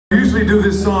usually do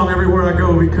this song everywhere I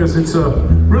go because it's a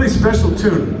really special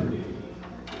tune.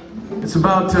 It's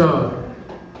about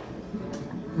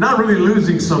not really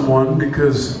losing someone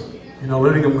because, you know,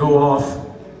 letting them go off.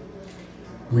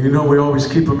 Well, you know, we always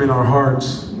keep them in our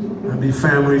hearts. That'd be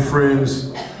family,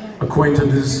 friends,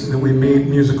 acquaintances that we meet,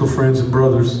 musical friends and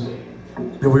brothers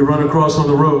that we run across on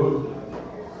the road.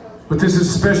 But this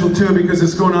is a special tune because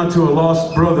it's going out to a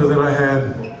lost brother that I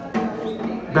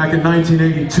had back in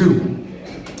 1982.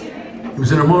 He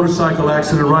was in a motorcycle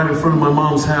accident right in front of my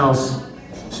mom's house.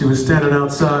 She was standing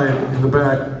outside in the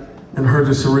back and heard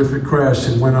this horrific crash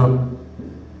and went up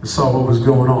and saw what was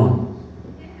going on.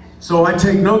 So I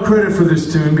take no credit for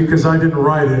this tune because I didn't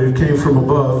write it. It came from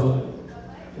above.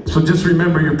 So just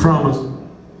remember your promise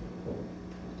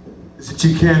is that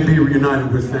you can be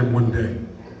reunited with them one day.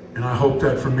 And I hope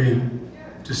that for me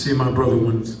to see my brother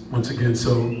once again.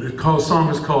 So the song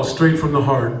is called Straight from the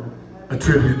Heart, a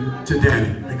tribute to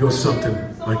Danny. It goes something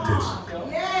like this.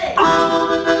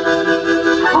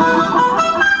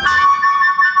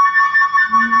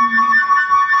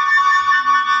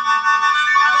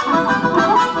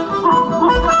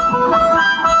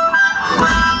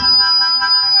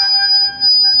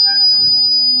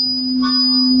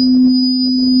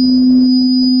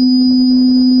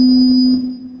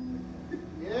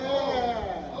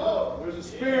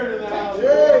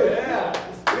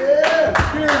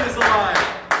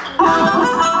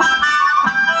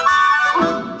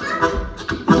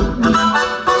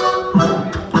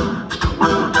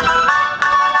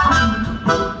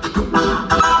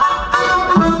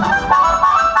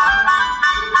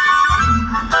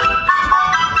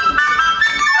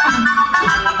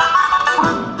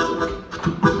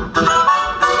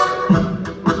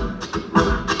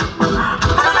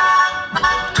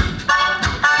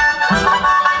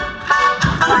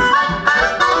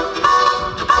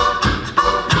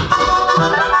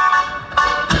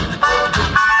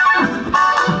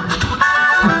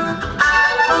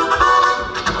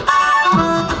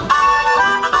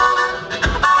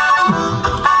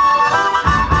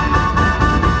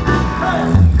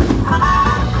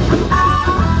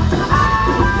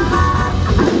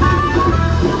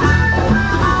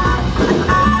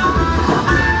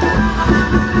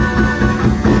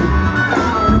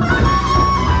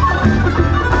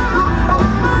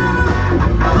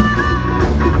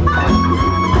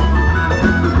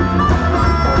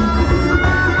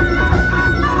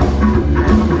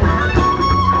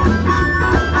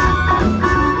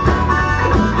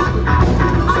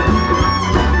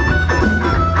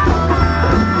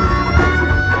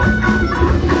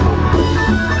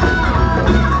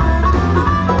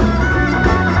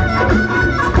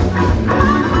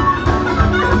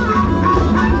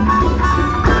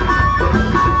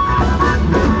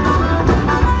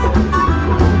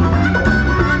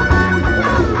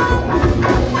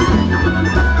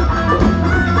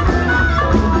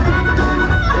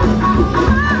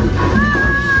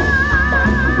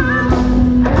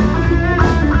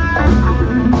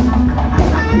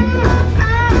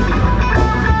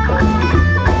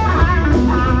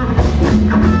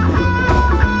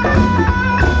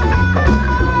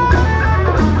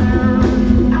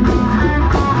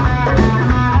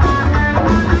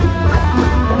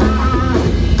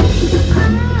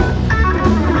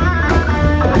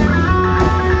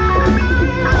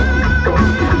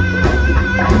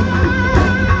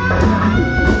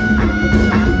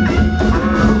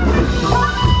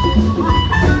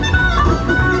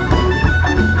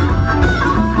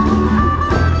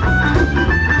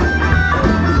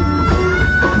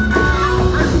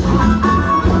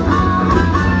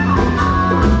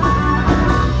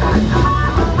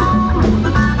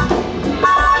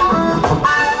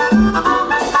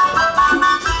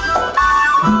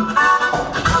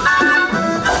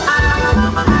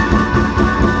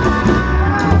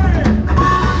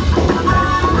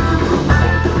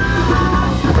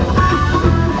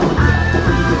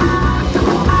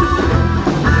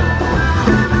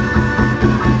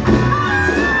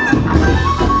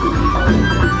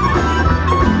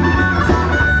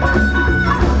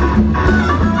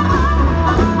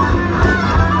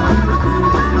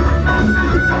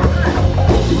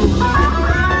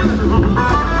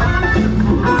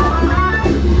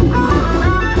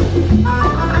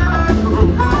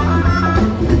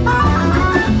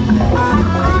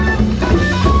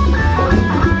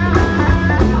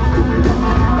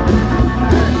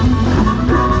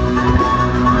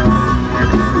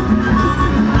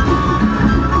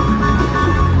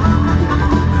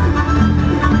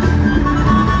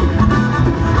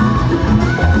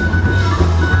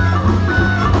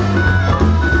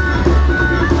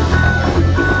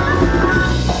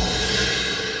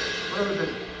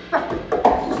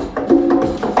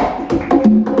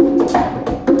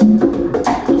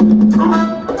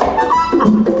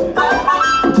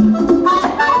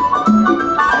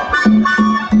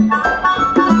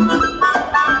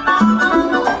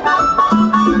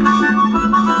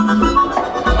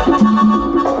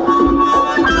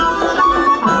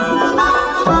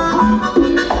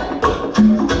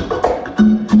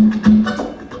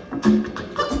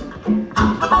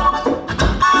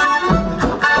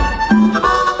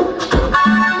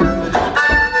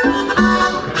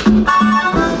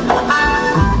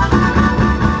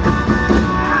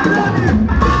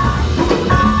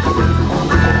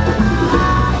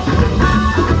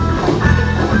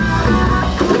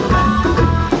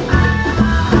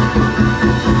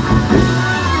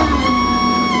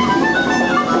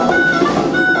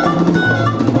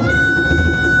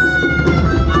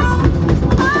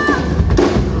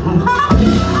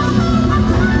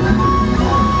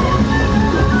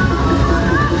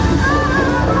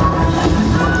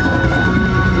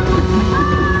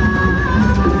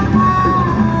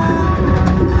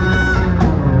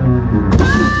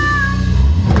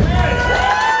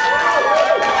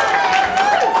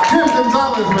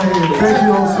 Thank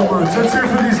you all so much. Let's hear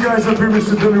for these guys up here,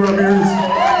 Mr. Billy Ramirez,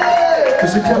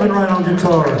 Mr. Kevin Wright on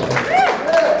guitar,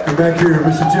 and back here,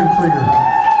 Mr. Jim Klingler.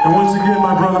 And once again,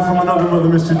 my brother from another mother,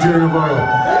 Mr. Jerry Navarro.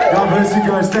 God bless you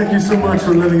guys. Thank you so much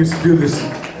for letting us do this.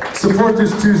 Support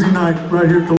this Tuesday night right here at the